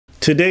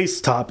Today's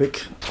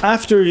topic,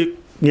 after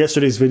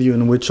yesterday's video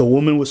in which a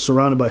woman was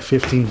surrounded by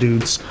 15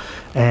 dudes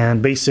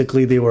and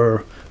basically they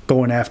were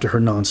going after her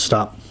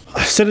nonstop.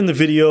 I said in the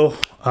video,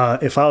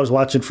 if I was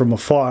watching from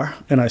afar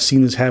and I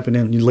seen this happen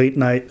in late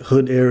night,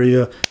 hood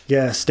area,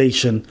 gas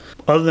station,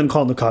 other than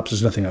calling the cops,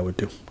 there's nothing I would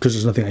do because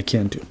there's nothing I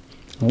can do.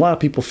 A lot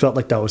of people felt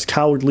like that was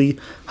cowardly.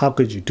 How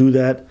could you do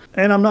that?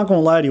 And I'm not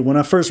going to lie to you. When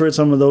I first read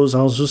some of those,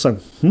 I was just like,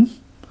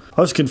 I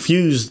was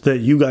confused that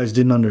you guys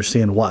didn't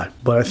understand why.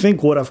 But I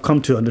think what I've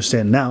come to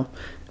understand now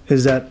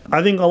is that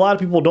I think a lot of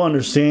people don't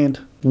understand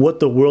what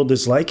the world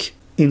is like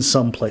in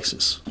some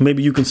places.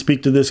 Maybe you can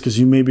speak to this because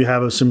you maybe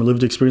have a similar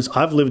lived experience.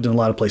 I've lived in a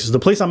lot of places. The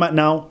place I'm at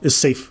now is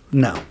safe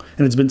now,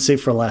 and it's been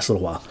safe for the last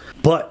little while.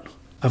 But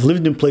I've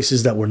lived in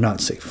places that were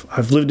not safe.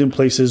 I've lived in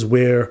places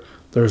where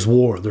there's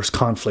war, there's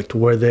conflict,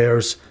 where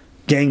there's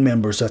gang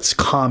members. That's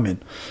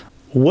common.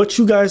 What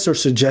you guys are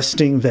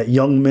suggesting that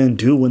young men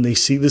do when they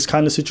see this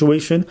kind of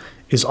situation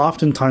is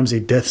oftentimes a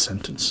death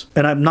sentence.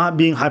 And I'm not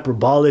being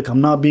hyperbolic,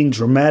 I'm not being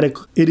dramatic.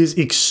 It is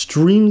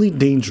extremely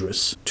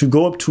dangerous to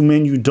go up to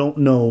men you don't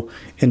know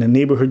in a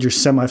neighborhood you're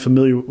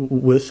semi-familiar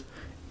with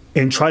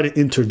and try to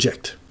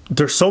interject.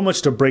 There's so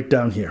much to break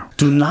down here.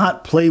 Do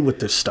not play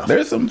with this stuff.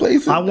 There's some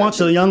places. I want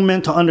the young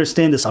men to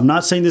understand this. I'm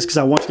not saying this because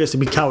I want you guys to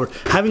be coward.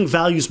 Having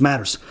values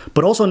matters,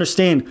 but also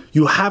understand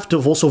you have to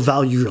also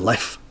value your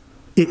life.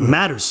 It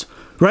matters.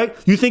 Right?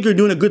 You think you're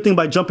doing a good thing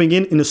by jumping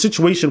in a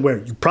situation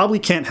where you probably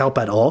can't help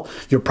at all.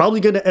 You're probably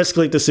going to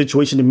escalate the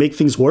situation to make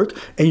things work,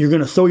 and you're going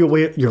to throw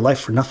away your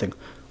life for nothing.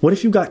 What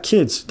if you got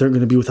kids? They're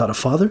going to be without a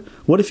father.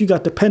 What if you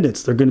got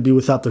dependents? They're going to be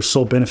without their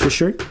sole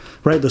beneficiary,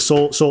 right? The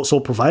sole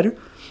provider,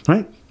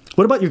 right?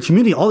 What about your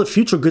community? All the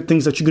future good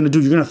things that you're going to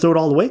do, you're going to throw it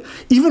all away?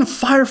 Even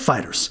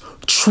firefighters,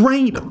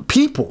 trained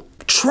people,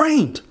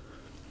 trained,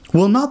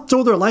 will not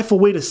throw their life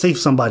away to save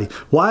somebody.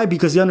 Why?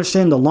 Because they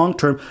understand in the long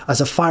term, as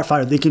a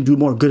firefighter, they can do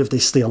more good if they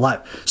stay alive.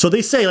 So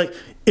they say, like,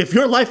 if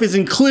your life is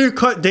in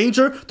clear-cut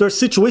danger, there are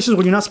situations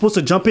where you're not supposed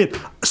to jump in.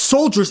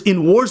 Soldiers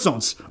in war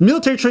zones.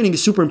 Military training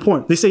is super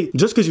important. They say,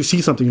 just because you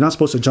see something, you're not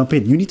supposed to jump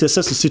in. You need to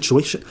assess the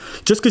situation.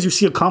 Just because you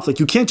see a conflict,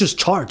 you can't just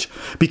charge.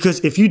 Because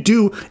if you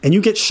do, and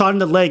you get shot in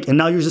the leg, and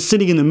now you're just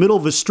sitting in the middle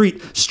of a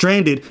street,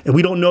 stranded, and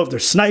we don't know if they're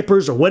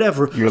snipers or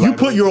whatever, you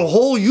put your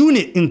whole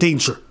unit in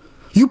danger.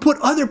 You put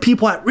other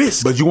people at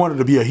risk. But you wanted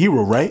to be a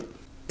hero, right?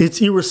 It's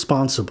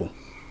irresponsible.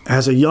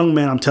 As a young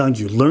man, I'm telling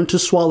you, learn to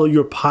swallow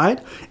your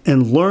pride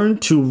and learn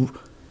to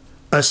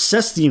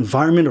assess the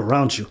environment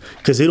around you,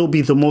 because it'll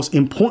be the most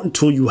important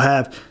tool you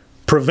have.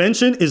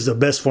 Prevention is the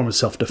best form of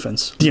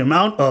self-defense. The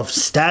amount of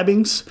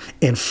stabbings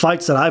and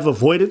fights that I've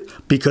avoided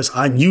because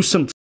I knew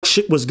some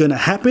shit was gonna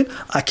happen,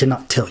 I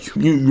cannot tell you.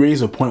 You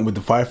raise a point with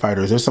the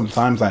firefighters. There's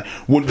sometimes like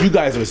what you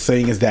guys are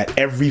saying is that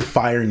every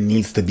fire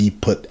needs to be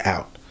put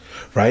out,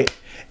 right?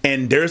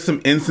 And there's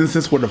some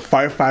instances where the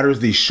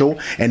firefighters, they show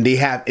and they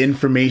have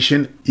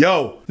information.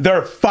 Yo, there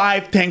are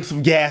 5 tanks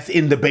of gas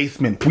in the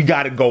basement. We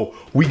gotta go.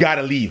 We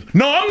gotta leave.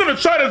 No, I'm gonna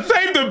try to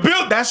save the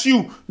building. That's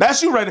you.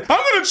 That's you right there.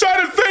 I'm gonna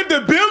try to save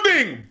the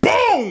building.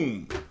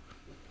 Boom.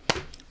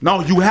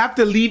 No, you have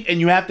to leave and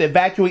you have to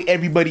evacuate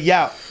everybody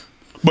out.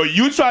 But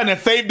you trying to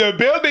save the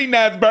building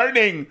that's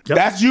burning. Yep.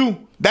 That's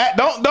you. That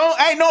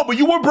hey, no, but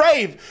you were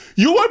brave.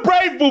 You were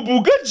brave,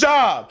 boo-boo. Good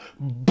job.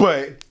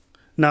 But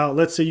now,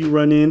 let's say you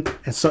run in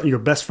and your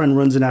best friend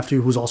runs in after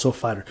you who's also a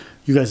fighter.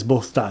 You guys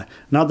both die.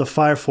 Now the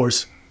fire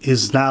force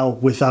is now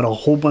without a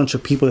whole bunch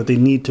of people that they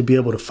need to be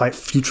able to fight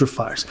future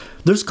fires.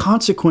 There's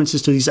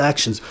consequences to these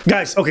actions.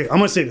 Guys, okay, I'm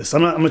gonna say this.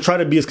 I'm gonna try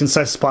to be as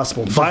concise as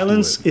possible.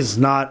 Violence is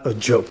not a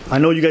joke. I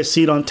know you guys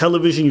see it on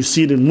television, you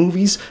see it in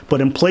movies,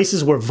 but in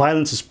places where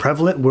violence is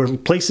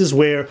prevalent, places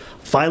where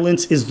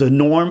violence is the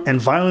norm and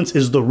violence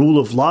is the rule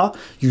of law,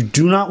 you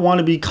do not want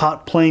to be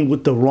caught playing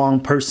with the wrong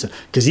person.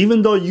 Because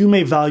even though you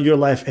may value your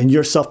life and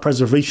your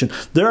self-preservation,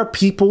 there are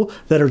people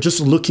that are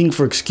just looking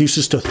for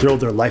excuses to throw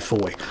their life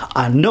away.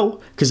 I know,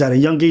 because at a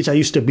young age, I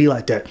used to be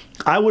like that.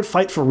 I would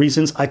fight for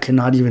reasons I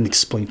cannot even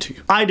explain to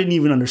you. I didn't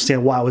even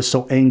understand why I was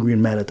so angry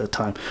and mad at that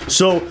time.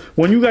 So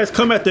when you guys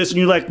come at this and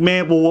you're like,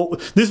 man, well,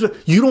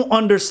 you don't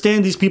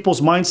understand these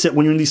people's mindset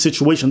when you're in these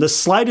situations. The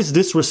slightest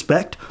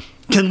disrespect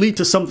can lead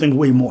to something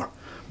way more.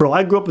 Bro,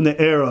 I grew up in the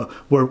era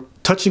where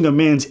touching a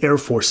man's Air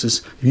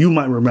Forces, you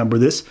might remember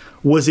this,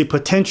 was a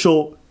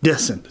potential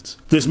death sentence.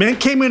 This man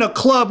came in a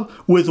club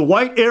with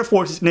white Air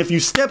Forces, and if you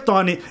stepped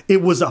on it,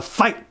 it was a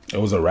fight. It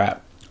was a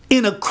wrap.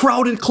 In a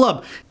crowded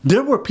club.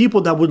 There were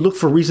people that would look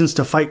for reasons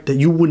to fight that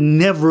you would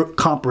never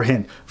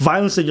comprehend.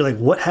 Violence that you're like,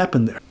 what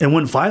happened there? And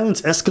when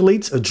violence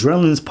escalates,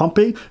 adrenaline's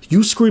pumping,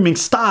 you screaming,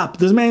 stop,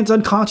 this man's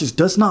unconscious,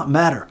 does not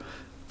matter.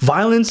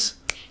 Violence,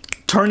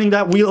 turning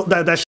that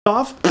shit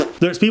off,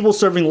 there's people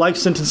serving life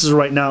sentences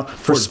right now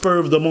for spur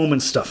of the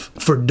moment stuff,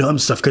 for dumb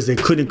stuff, because they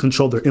couldn't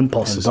control their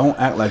impulses. And don't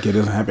act like it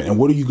doesn't happen. And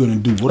what are you gonna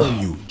do? What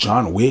are you,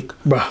 John Wick?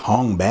 Bruh.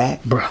 Hung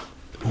back? Bruh.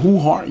 Who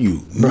are you?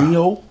 Bruh.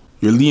 Neo?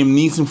 You're Liam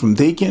Neeson from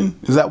Taken?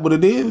 Is that what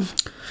it is?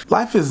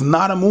 Life is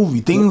not a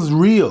movie. Things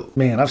real.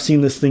 Man, I've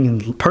seen this thing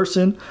in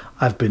person.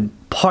 I've been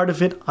part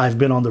of it. I've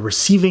been on the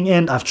receiving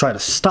end. I've tried to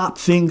stop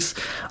things.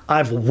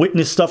 I've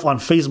witnessed stuff on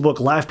Facebook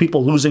Live,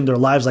 people losing their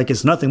lives like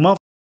it's nothing. Motherfuckers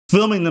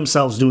filming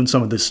themselves doing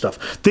some of this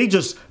stuff. They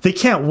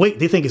can't wait.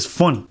 They think it's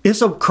funny.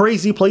 It's a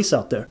crazy place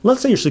out there.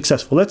 Let's say you're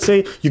successful. Let's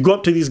say you go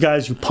up to these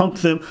guys, you punk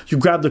them, you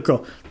grab the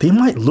girl. They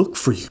might look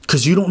for you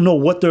because you don't know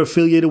what they're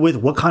affiliated with,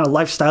 what kind of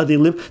lifestyle they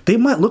live. They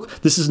might look.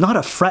 This is not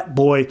a frat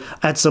boy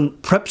at some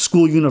prep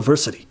school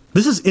university.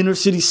 This is inner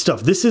city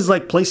stuff. This is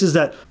like places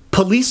that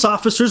police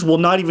officers will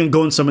not even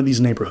go in some of these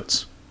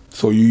neighborhoods.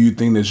 So you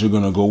think that you're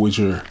going to go with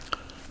your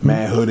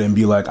manhood and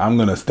be like, I'm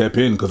going to step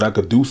in because I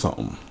could do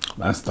something.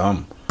 That's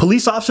dumb.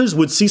 Police officers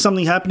would see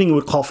something happening and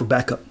would call for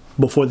backup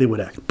before they would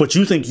act. But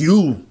you think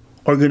you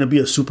are going to be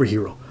a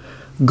superhero.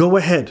 Go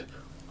ahead.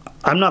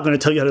 I'm not going to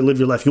tell you how to live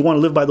your life. You want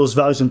to live by those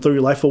values and throw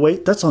your life away?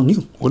 That's on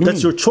you.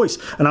 That's your choice.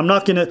 And I'm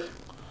not going to...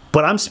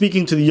 But I'm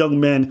speaking to the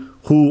young men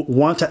who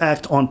want to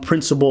act on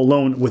principle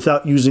alone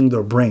without using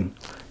their brain.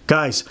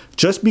 Guys,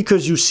 just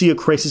because you see a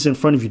crisis in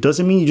front of you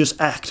doesn't mean you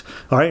just act,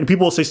 all right? And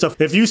people will say stuff,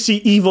 if you see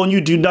evil and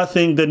you do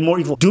nothing, then more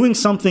evil. Doing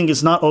something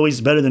is not always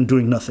better than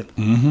doing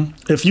nothing.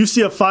 If you see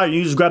a fire,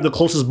 you just grab the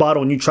closest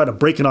bottle and you try to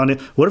break it on it.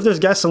 What if there's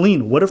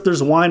gasoline? What if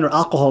there's wine or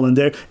alcohol in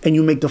there and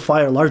you make the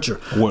fire larger?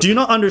 Do you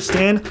not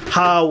understand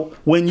how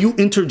when you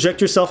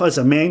interject yourself as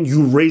a man,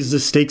 you raise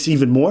the stakes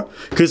even more?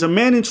 Because a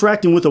man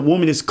interacting with a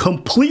woman is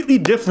completely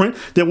different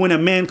than when a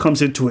man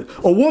comes into it.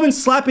 A woman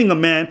slapping a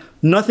man,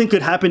 nothing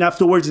could happen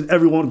afterwards and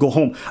everyone would go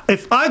home.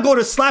 If I go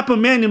to slap a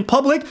man in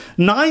public,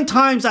 10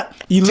 times out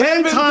of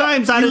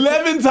 10,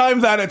 11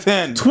 times out of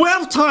 10,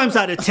 12 times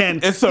out of 10,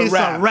 it's a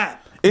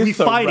rap. We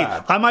fighting.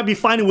 I might be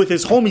fighting with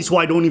his homies who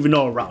I don't even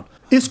know around.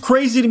 It's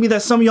crazy to me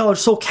that some of y'all are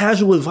so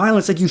casual with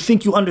violence, like you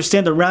think you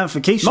understand the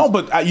ramifications. No,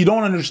 but you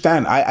don't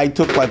understand. I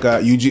took like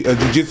a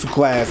jiu-jitsu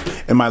class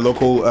in my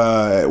local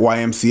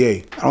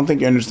YMCA. I don't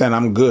think you understand.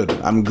 I'm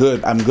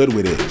good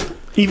with it.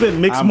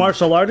 Even mixed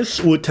martial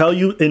artists would tell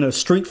you in a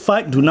street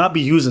fight, do not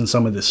be using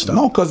some of this stuff.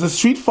 No, because the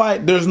street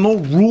fight, there's no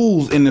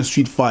rules in the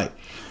street fight.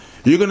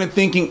 You're going to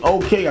thinking,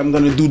 okay, I'm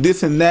going to do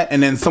this and that,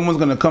 and then someone's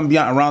going to come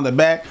beyond around the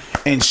back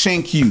and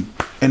shank you.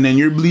 And then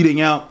you're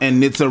bleeding out,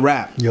 and it's a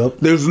wrap. Yep.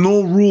 There's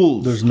no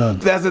rules. There's none.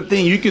 That's the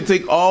thing. You can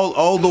take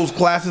all those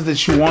classes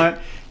that you want.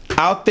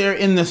 Out there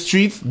in the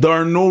streets, there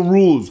are no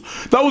rules.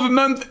 That was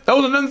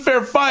an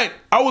unfair fight.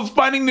 I was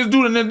fighting this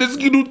dude, and then this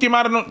dude came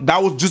out of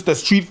that was just a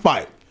street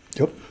fight.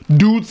 Yep.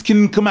 Dudes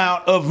can come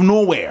out of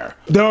nowhere.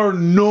 There are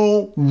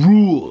no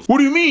rules. What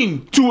do you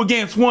mean? 2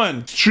 against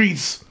 1.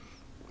 Streets.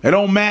 It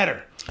don't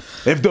matter.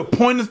 If the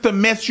point is to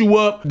mess you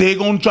up, they're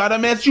going to try to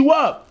mess you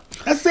up.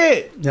 That's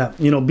it. Yeah.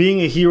 You know,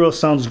 being a hero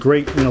sounds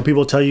great. You know,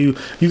 people tell you,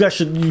 you guys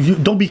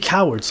should, don't be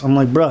cowards. I'm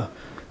like, bruh,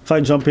 if I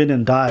jump in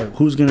and die,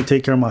 who's going to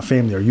take care of my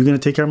family? Are you going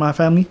to take care of my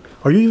family?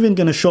 Are you even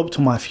going to show up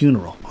to my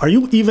funeral? Are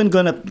you even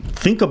going to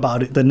think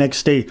about it the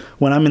next day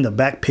when I'm in the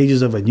back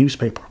pages of a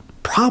newspaper?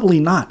 Probably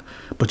not.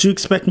 But you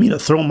expect me to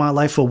throw my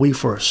life away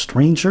for a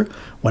stranger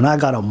when I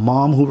got a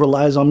mom who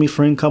relies on me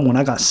for income, when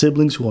I got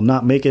siblings who will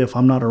not make it if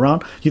I'm not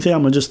around? You think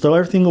I'm going to just throw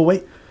everything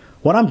away?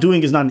 What I'm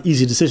doing is not an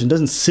easy decision. It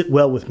doesn't sit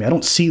well with me. I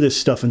don't see this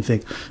stuff and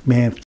think,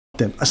 man,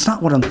 them. That's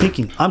not what I'm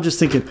thinking. I'm just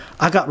thinking,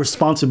 I got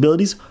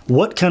responsibilities.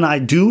 What can I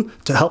do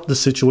to help the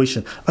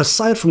situation?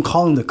 Aside from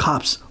calling the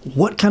cops,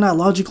 what can I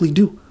logically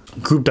do?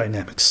 Group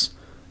dynamics.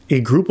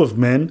 A group of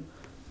men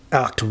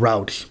act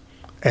rowdy.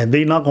 And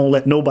they're not going to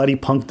let nobody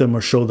punk them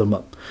or show them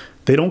up.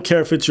 They don't care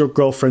if it's your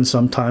girlfriend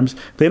sometimes.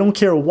 They don't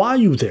care why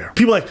you there.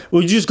 People are like,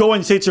 well, you just go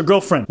and say it's your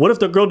girlfriend. What if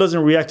the girl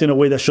doesn't react in a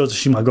way that shows that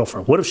she's my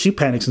girlfriend? What if she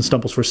panics and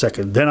stumbles for a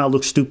second? Then I'll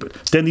look stupid.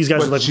 Then these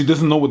guys are like... She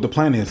doesn't know what the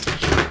plan is.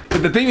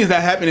 But the thing is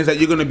that happens is that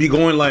you're going to be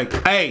going like,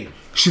 hey,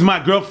 she's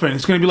my girlfriend.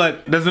 It's going to be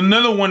like, there's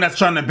another one that's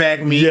trying to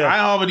bag me. Yeah. I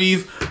have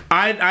these.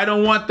 I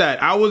don't want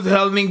that. I was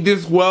handling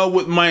this well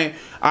with my...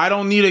 I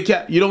don't need a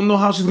cat. You don't know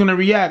how she's gonna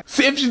react.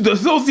 See, if she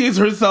dissociates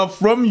herself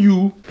from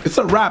you, it's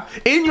a wrap.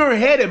 In your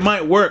head, it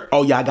might work.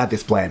 Oh yeah, I got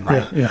this plan,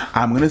 right? Yeah.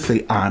 I'm gonna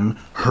say I'm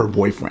her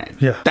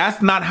boyfriend. Yeah.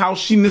 That's not how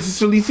she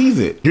necessarily sees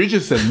it. You're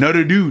just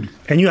another dude.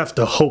 And you have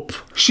to hope.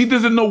 She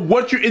doesn't know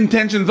what your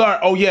intentions are.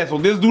 Oh yeah, so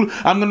this dude,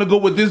 I'm gonna go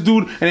with this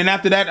dude, and then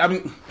after that, I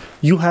mean...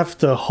 You have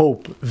to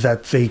hope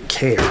that they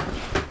care.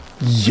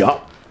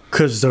 Yup.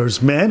 Because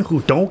there's men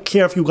who don't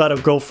care if you got a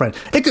girlfriend.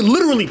 It could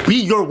literally be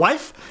your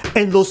wife,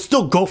 and they'll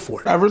still go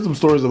for it. I've heard some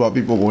stories about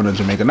people going to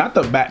Jamaica. Not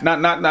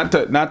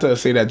to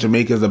say that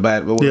Jamaica is a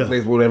bad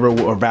place, whatever,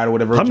 or bad or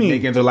whatever.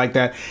 Jamaicans are like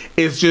that.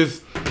 It's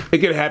just it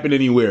could happen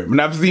anywhere.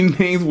 And I've seen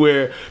things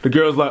where the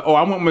girl's like, "Oh,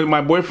 I want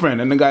my boyfriend,"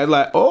 and the guy's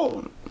like,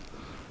 "Oh,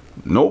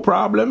 no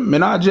problem. Me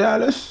not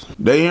jealous.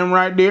 They him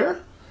right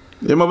there.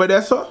 Him over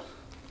there, so.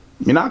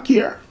 Me not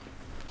care.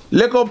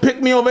 Let go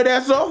pick me over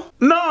there, so.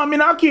 No, me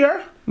not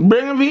care.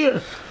 Bring him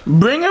here.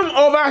 Bring him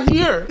over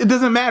here. It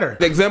doesn't matter."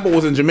 The example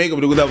was in Jamaica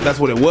because that's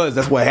what it was.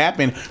 That's what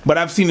happened. But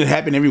I've seen it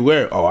happen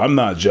everywhere. Oh, I'm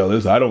not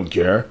jealous. I don't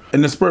care.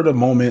 In the spur of the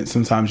moment,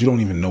 sometimes you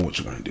don't even know what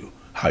you're going to do.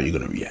 how you're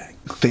gonna react.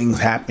 Things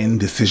happen,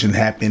 decisions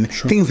happen,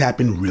 things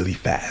happen really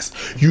fast.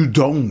 You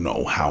don't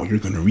know how you're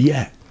gonna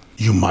react.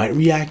 You might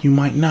react, you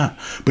might not.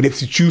 But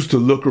if you choose to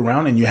look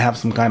around and you have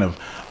some kind of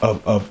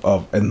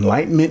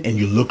enlightenment and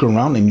you look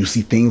around and you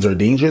see things are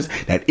dangerous,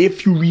 that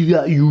if you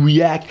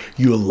react,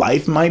 your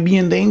life might be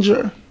in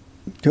danger.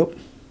 Yep.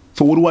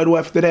 So what do I do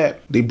after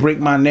that? They break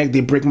my neck,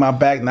 they break my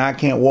back, now I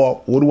can't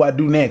walk. What do I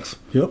do next?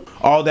 Yep.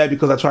 All that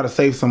because I try to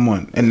save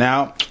someone. And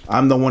now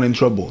I'm the one in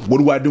trouble. What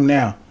do I do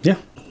now? Yeah.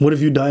 What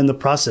if you die in the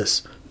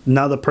process?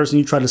 Now the person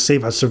you tried to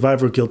save has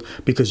survivor guilt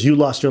because you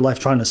lost your life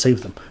trying to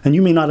save them. And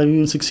you may not have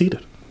even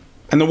succeeded.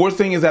 And the worst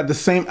thing is that the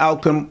same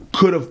outcome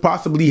could have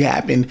possibly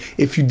happened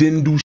if you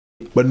didn't do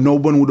shit, but no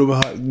one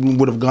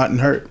would have gotten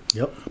hurt.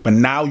 Yep. But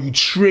now you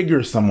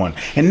trigger someone.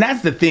 And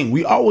that's the thing.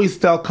 We always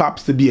tell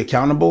cops to be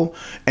accountable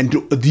and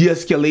to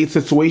de-escalate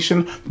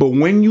situation. But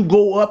when you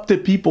go up to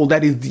people,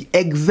 that is the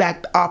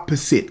exact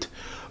opposite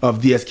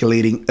of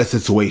de-escalating a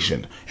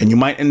situation. And you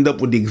might end up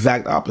with the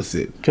exact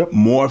opposite. Yep.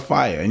 More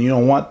fire. And you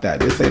don't want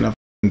that. This ain't a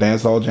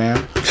dancehall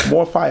jam.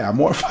 More fire,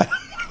 more fire.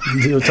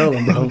 You'll tell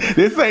them, bro.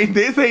 This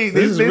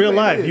is real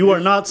life. You are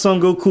not Son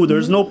Goku.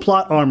 There's no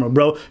plot armor,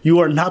 bro. You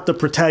are not the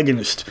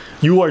protagonist.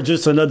 You are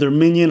just another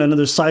minion,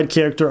 another side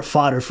character,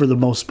 fodder for the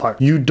most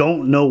part. You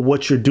don't know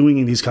what you're doing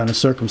in these kind of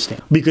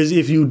circumstances. Because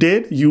if you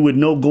did, you would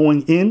know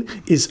going in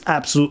is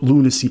absolute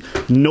lunacy.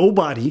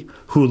 Nobody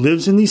who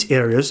lives in these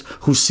areas,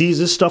 who sees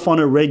this stuff on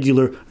a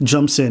regular,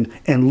 jumps in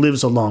and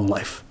lives a long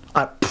life.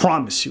 I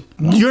promise you.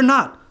 You're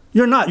not.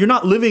 You're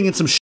not living in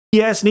some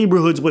ass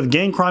neighborhoods with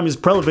gang crime is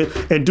prevalent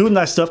and doing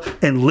that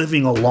stuff and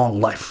living a long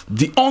life.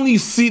 The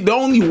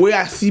only way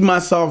I see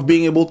myself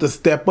being able to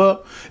step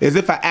up is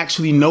if I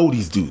actually know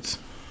these dudes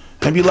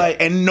and be like,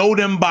 and know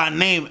them by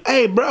name.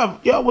 Hey,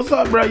 bro, yo, what's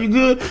up, bro? You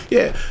good?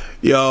 Yeah.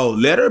 Yo,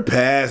 let her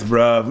pass,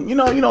 bro. You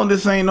know,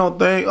 this ain't no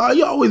thing. Oh,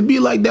 you always be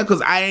like that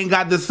because I ain't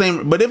got the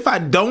same. But if I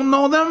don't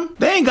know them,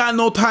 they ain't got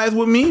no ties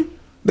with me.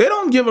 They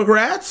don't give a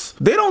rat's.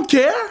 They don't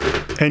care.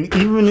 And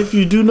even if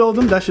you do know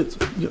them, that shit's,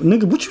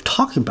 nigga, what you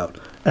talking about?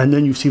 And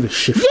then you see the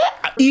shift.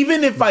 Yeah,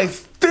 even if I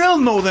still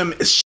know them,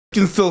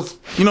 can still,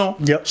 shift.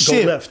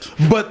 Go left.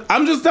 But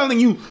I'm just telling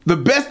you, the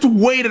best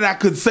way that I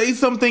could say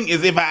something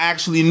is if I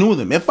actually knew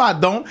them. If I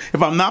don't,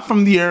 if I'm not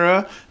from the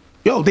era,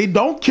 yo, they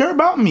don't care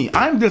about me.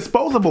 I'm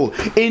disposable.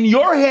 In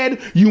your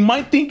head, you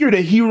might think you're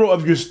the hero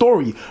of your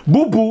story.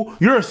 Boo-boo,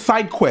 you're a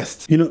side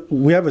quest. You know,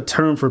 we have a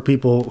term for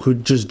people who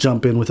just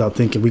jump in without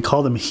thinking. We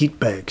call them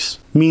heat bags.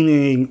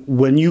 Meaning,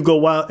 when you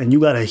go out and you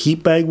got a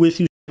heat bag with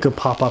you, could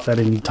pop off at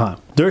any time.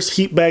 There's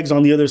heat bags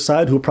on the other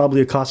side who are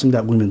probably accosting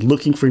that woman,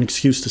 looking for an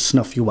excuse to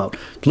snuff you out,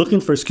 looking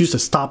for an excuse to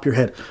stop your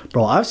head.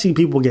 Bro, I've seen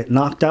people get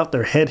knocked out,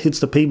 their head hits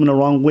the pavement the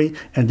wrong way,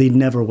 and they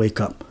never wake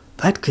up.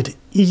 That could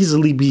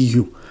easily be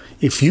you.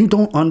 If you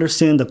don't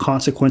understand the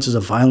consequences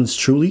of violence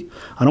truly,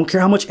 I don't care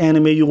how much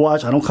anime you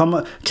watch, I don't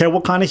care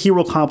what kind of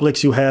hero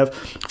complex you have.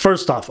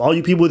 First off, all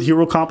you people with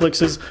hero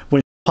complexes, when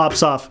it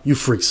pops off, you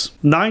freeze.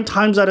 9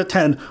 times out of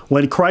 10,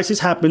 when crisis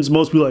happens,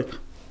 most people are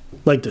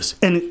like this.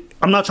 And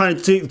I'm not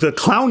trying to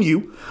clown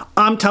you.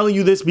 I'm telling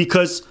you this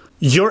because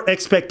your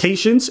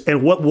expectations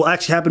and what will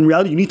actually happen in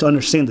reality, you need to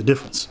understand the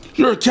difference.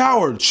 You're a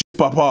coward.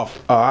 Pop off.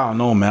 I don't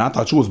know, man. I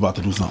thought you was about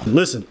to do something.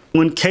 Listen,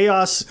 when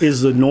chaos is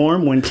the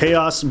norm, when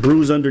chaos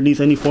brews underneath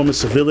any form of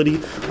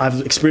civility,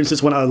 I've experienced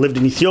this when I lived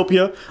in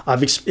Ethiopia.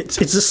 It's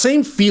the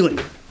same feeling.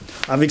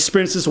 I've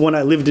experienced this when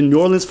I lived in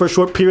New Orleans for a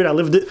short period.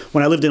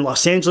 When I lived in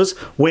Los Angeles,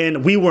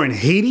 when we were in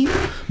Haiti.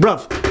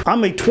 Bruv,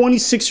 I'm a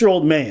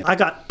 26-year-old man. I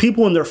got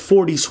people in their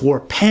 40s who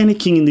are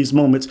panicking in these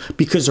moments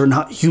because they're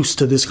not used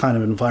to this kind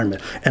of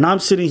environment. And I'm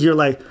sitting here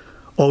like,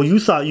 oh, you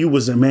thought you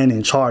was a man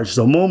in charge.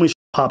 The moment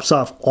pops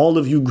off, all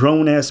of you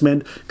grown-ass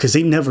men, because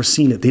they've never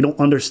seen it. They don't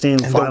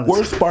understand violence. The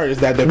worst part is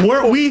that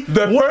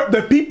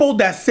the people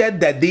that said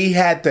that they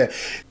had to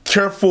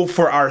careful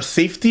for our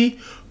safety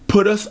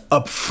put us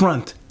up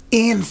front.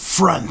 In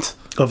front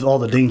of all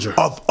the danger.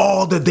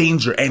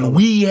 And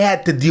we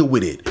had to deal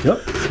with it.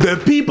 Yep.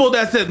 The people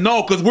that said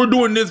no, because we're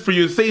doing this for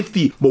your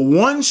safety, but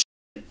one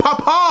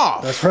pop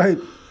off. That's right.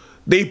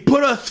 They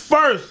put us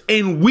first,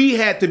 and we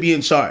had to be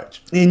in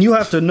charge. And you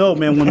have to know,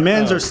 man, when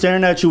mans are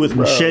staring at you with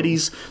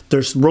machetes,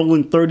 they're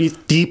rolling 30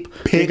 deep,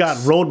 they got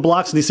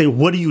roadblocks, and they say,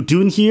 what are you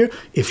doing here?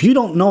 If you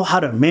don't know how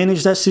to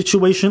manage that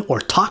situation or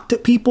talk to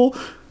people,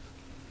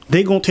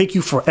 they gonna take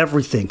you for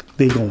everything.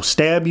 They gonna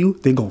stab you.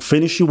 They gonna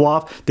finish you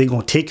off. They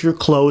gonna take your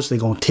clothes. They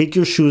gonna take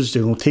your shoes. They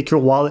gonna take your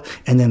wallet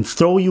and then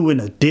throw you in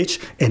a ditch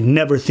and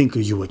never think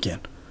of you again.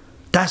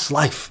 That's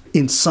life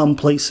in some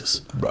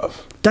places. Bruv.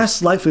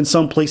 That's life in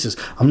some places.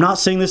 I'm not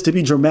saying this to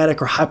be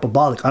dramatic or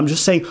hyperbolic. I'm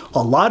just saying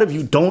a lot of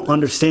you don't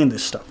understand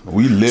this stuff.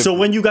 So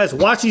when you guys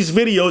watch these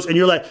videos and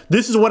you're like,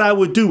 this is what I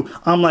would do.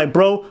 I'm like,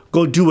 bro,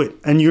 go do it.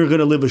 And you're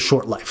gonna live a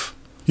short life.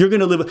 You're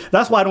gonna live.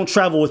 That's why I don't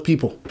travel with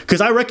people,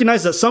 because I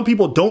recognize that some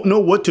people don't know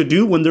what to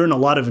do when they're in a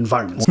lot of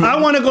environments. I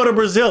want to go to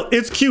Brazil.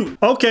 It's cute.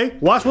 Okay,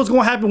 watch what's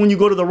gonna happen when you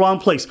go to the wrong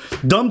place.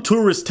 Dumb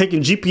tourists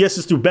taking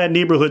GPSs through bad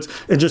neighborhoods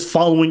and just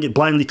following it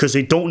blindly because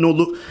they don't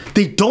know.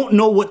 They don't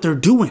know what they're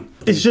doing.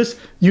 It's just,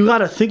 you got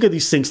to think of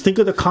these things. Think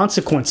of the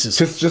consequences.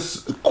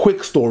 Just a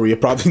quick story.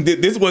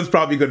 This one's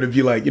probably going to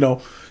be like,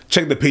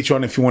 check the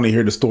Patreon if you want to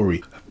hear the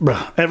story. Bro,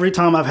 every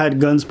time I've had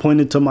guns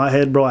pointed to my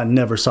head, bro, I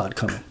never saw it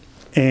coming.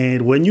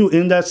 And when you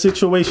in that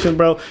situation,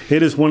 bro,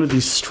 it is one of the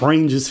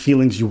strangest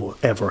feelings you will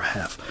ever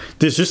have.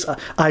 There's just an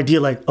idea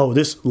like, oh,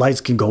 this lights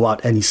can go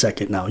out any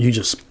second now. You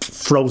just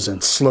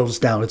frozen, slows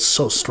down. It's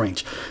so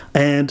strange.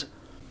 And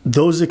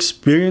those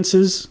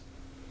experiences,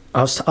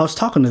 I was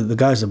talking to the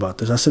guys about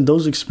this. I said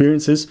those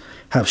experiences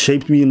have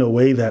shaped me in a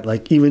way that,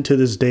 like, even to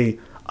this day,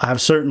 I have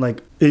certain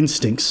like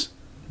instincts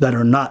that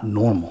are not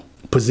normal.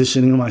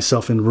 Positioning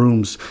myself in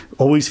rooms,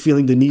 always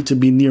feeling the need to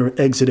be near an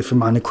exit if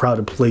I'm in a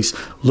crowded place,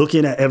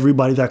 looking at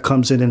everybody that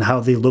comes in and how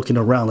they're looking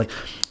around. Like,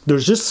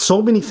 there's just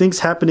so many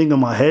things happening in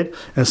my head.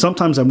 And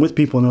sometimes I'm with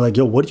people and they're like,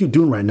 yo, what are you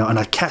doing right now? And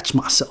I catch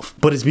myself.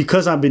 But it's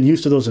because I've been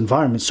used to those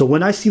environments. So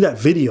when I see that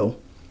video,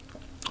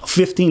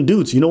 15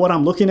 dudes, you know what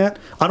I'm looking at?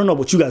 I don't know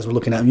what you guys were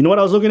looking at. You know what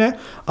I was looking at?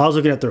 I was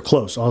looking at their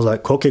clothes. I was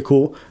like, okay,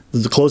 cool.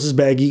 The clothes is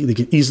baggy. They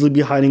could easily be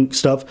hiding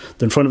stuff.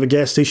 They're in front of a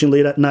gas station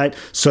late at night.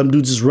 Some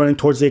dudes is running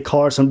towards their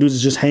car. Some dudes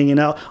is just hanging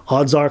out.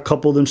 Odds are a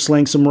couple of them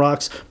slaying some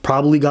rocks.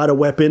 Probably got a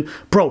weapon.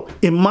 Bro,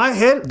 in my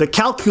head, the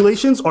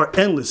calculations are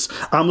endless.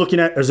 I'm looking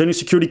at, is there any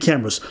security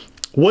cameras?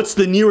 What's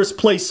the nearest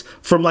place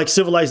from like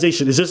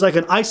civilization? Is this like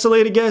an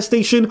isolated gas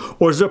station,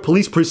 or is there a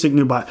police precinct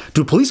nearby?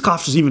 Do police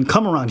officers even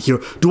come around here?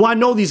 Do I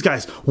know these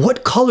guys?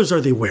 What colors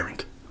are they wearing?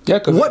 Yeah,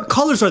 what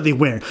colors are they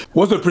wearing?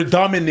 What's the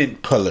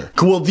predominant color?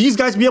 Will these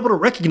guys be able to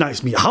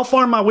recognize me? How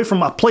far am I away from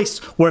my place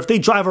where if they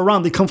drive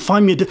around, they come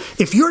find me?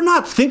 If you're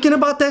not thinking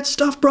about that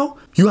stuff, bro,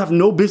 you have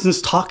no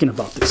business talking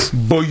about this.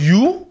 But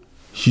you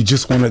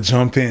just want to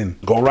jump in.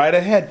 Go right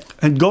ahead.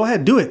 And go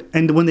ahead, do it.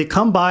 And when they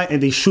come by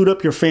and they shoot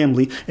up your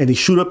family and they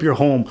shoot up your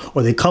home,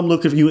 or they come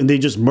look at you and they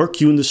just murk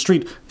you in the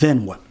street,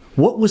 then what?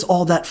 What was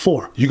all that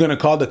for? You're going to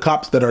call the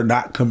cops that are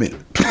not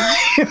coming.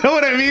 You know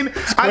what I mean?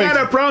 I got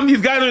a problem.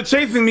 These guys are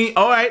chasing me.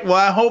 All right, well,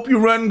 I hope you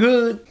run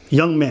good.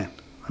 Young man,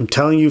 I'm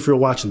telling you, if you're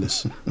watching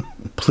this,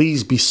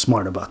 please be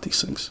smart about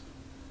these things.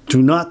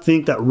 Do not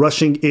think that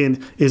rushing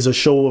in is a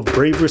show of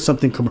bravery or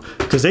something,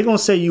 because they're going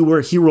to say you were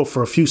a hero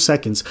for a few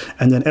seconds,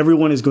 and then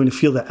everyone is going to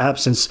feel the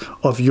absence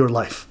of your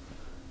life.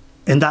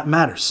 And that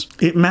matters.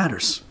 It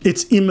matters.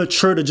 It's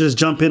immature to just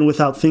jump in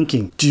without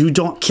thinking. You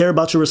don't care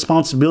about your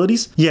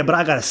responsibilities? Yeah, but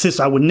I got a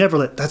sister. I would never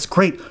let. That's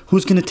great.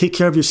 Who's going to take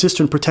care of your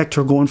sister and protect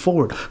her going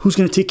forward? Who's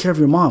going to take care of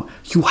your mom?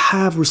 You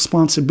have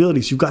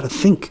responsibilities. You got to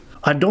think.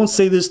 I don't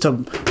say this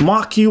to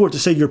mock you or to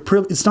say you're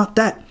privileged. It's not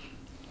that.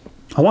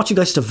 I want you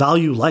guys to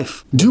value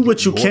life. Do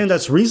what you can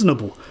that's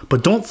reasonable,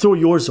 but don't throw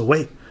yours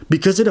away,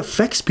 because it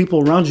affects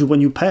people around you when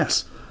you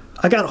pass.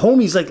 I got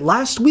homies like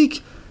last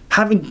week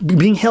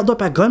being held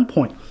up at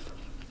gunpoint.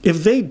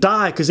 If they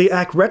die because they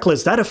act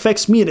reckless, that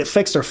affects me and it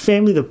affects their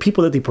family, the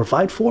people that they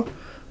provide for.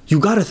 You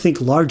got to think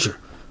larger.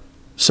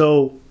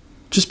 So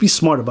just be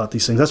smart about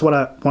these things. That's what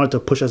I wanted to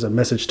push as a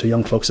message to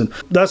young folks. And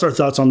that's our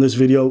thoughts on this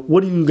video.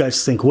 What do you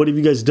guys think? What have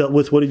you guys dealt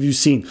with? What have you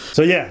seen?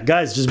 So yeah,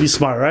 guys, just be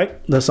smart,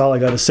 right? That's all I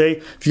got to say.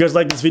 If you guys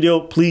like this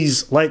video,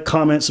 please like,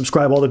 comment,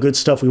 subscribe, all the good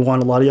stuff. We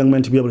want a lot of young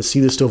men to be able to see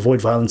this, to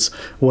avoid violence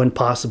when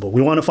possible.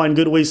 We want to find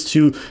good ways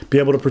to be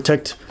able to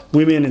protect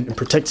women and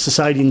protect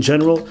society in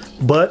general,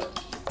 but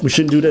we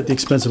shouldn't do it at the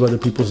expense of other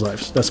people's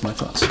lives. That's my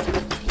thoughts.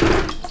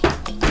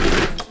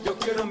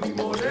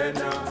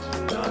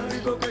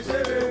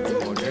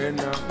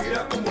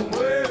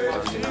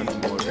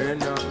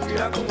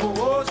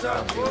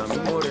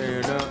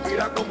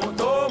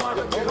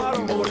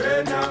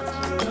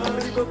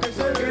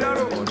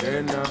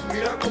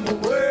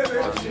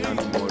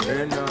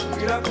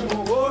 Mira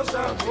cómo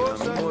goza,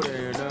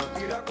 morena.